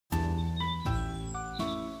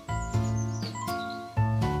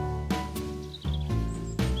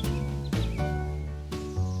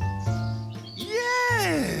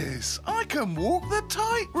can walk the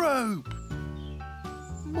tightrope.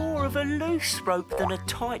 More of a loose rope than a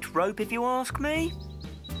tight rope, if you ask me.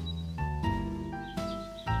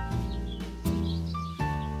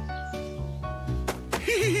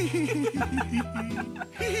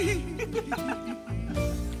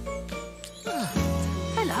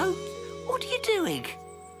 Hello. What are you doing?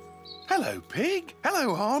 Hello, Pig.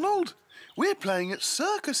 Hello, Arnold. We're playing at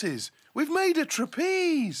circuses. We've made a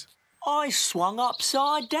trapeze. I swung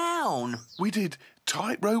upside down. We did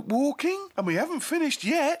tightrope walking, and we haven't finished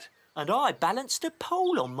yet. And I balanced a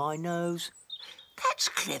pole on my nose. That's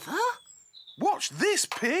clever. Watch this,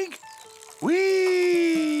 Pig.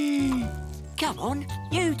 Whee! Come on,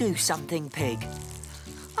 you do something, Pig.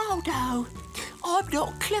 Oh, no. I'm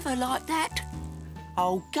not clever like that.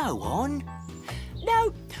 Oh, go on.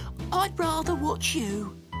 No, I'd rather watch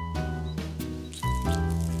you.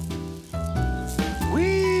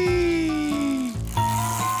 Whee!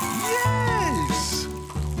 Yes!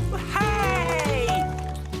 Hey!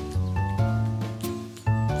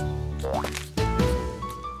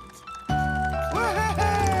 Way!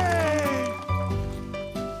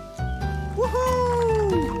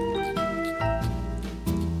 Woohoo!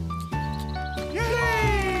 Yay!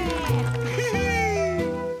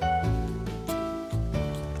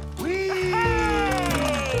 Whee!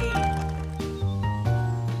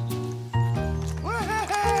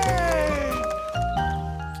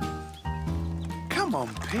 Come on,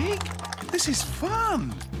 Pig. This is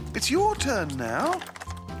fun. It's your turn now.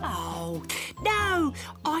 Oh, no,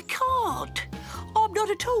 I can't. I'm not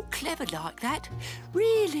at all clever like that.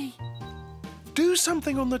 Really. Do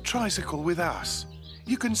something on the tricycle with us.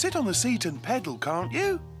 You can sit on the seat and pedal, can't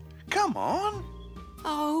you? Come on.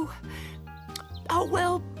 Oh,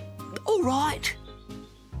 well, all right.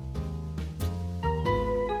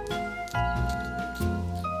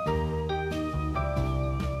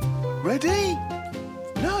 Ready?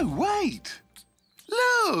 No, wait.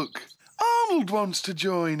 Look! Arnold wants to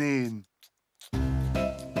join in.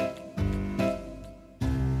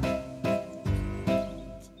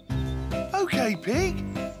 OK, Pig.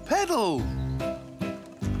 Pedal.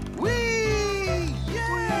 Whee!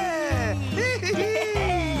 Yeah!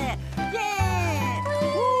 Yeah! Yeah!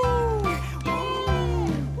 Woo!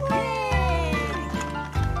 Woo!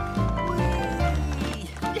 Whee!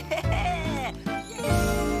 Yeah!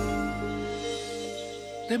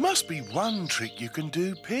 There must be one trick you can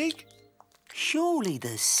do, Pig. Surely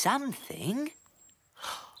there's something.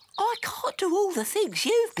 I can't do all the things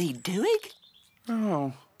you've been doing.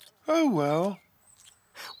 Oh well.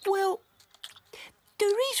 Well,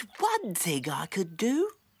 there is one thing I could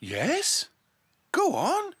do. Yes? Go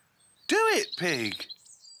on. Do it, Pig.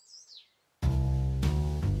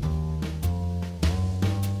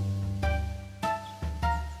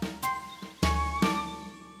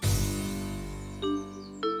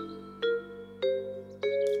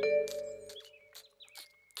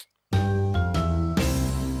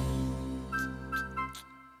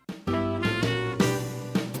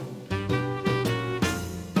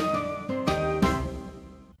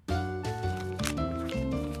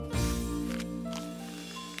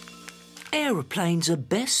 Aeroplanes are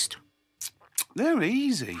best. They're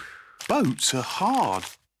easy. Boats are hard.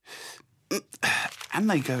 And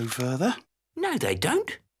they go further. No, they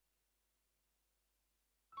don't.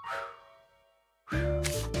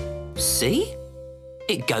 See?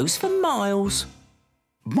 It goes for miles.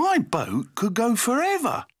 My boat could go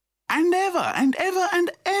forever. And ever and ever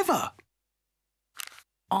and ever.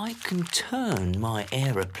 I can turn my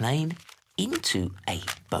aeroplane into a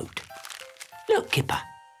boat. Look, Kipper.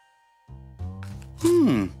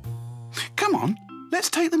 Come on, let's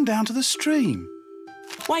take them down to the stream.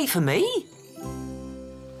 Wait for me.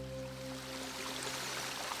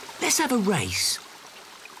 Let's have a race.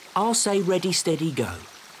 I'll say ready, steady, go.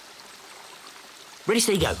 Ready,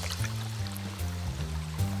 steady, go.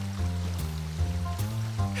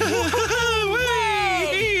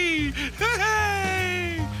 Whee!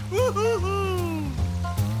 Hey! Woo-hoo-hoo!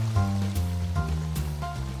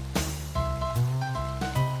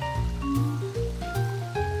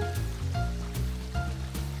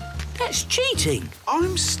 That's cheating.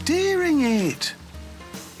 I'm steering it.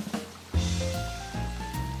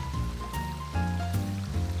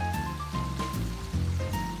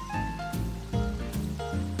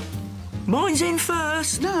 Mine's in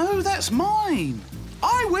first. No, that's mine.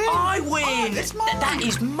 I win. I win. Oh, it's mine. That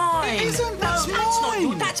is mine. It isn't. That's no, that's mine. not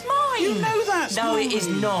yours. That's mine. You know that's no, mine. it is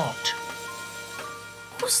not.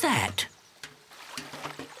 What's that?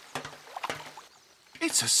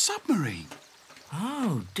 It's a submarine.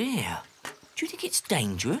 Oh, dear. Do you think it's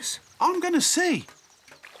dangerous? I'm going to see.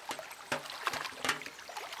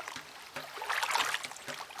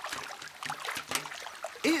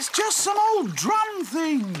 just some old drum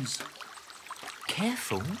things.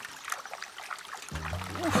 Careful.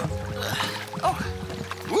 Oh.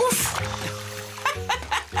 Oof!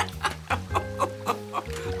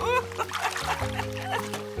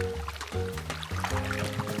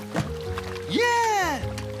 Yeah!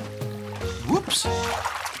 Whoops!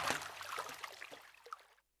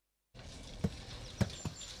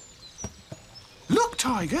 Look,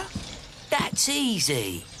 Tiger. That's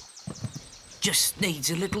easy. Just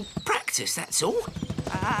needs a little practice, that's all.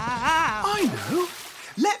 I know.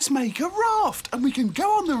 Let's make a raft and we can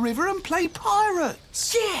go on the river and play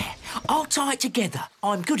pirates. Yeah, I'll tie it together.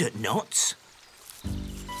 I'm good at knots.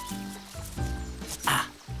 I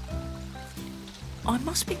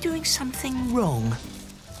must be doing something wrong.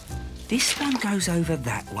 This one goes over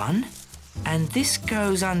that one, and this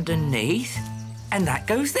goes underneath, and that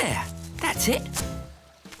goes there. That's it.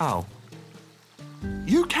 Oh.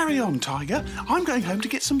 You carry on, Tiger. I'm going home to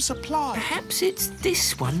get some supplies. Perhaps it's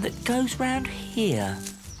this one that goes round here.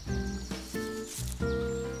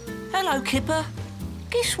 Hello, Kipper.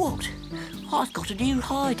 Guess what? I've got a new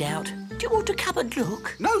hideout. Do you want to come and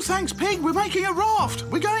look? No thanks, Pig. We're making a raft.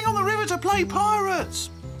 We're going on the river to play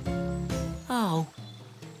pirates. Oh.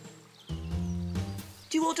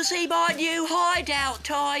 Do you want to see my new hideout,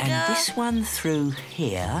 Tiger? And this one through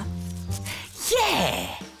here.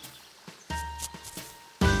 Yeah!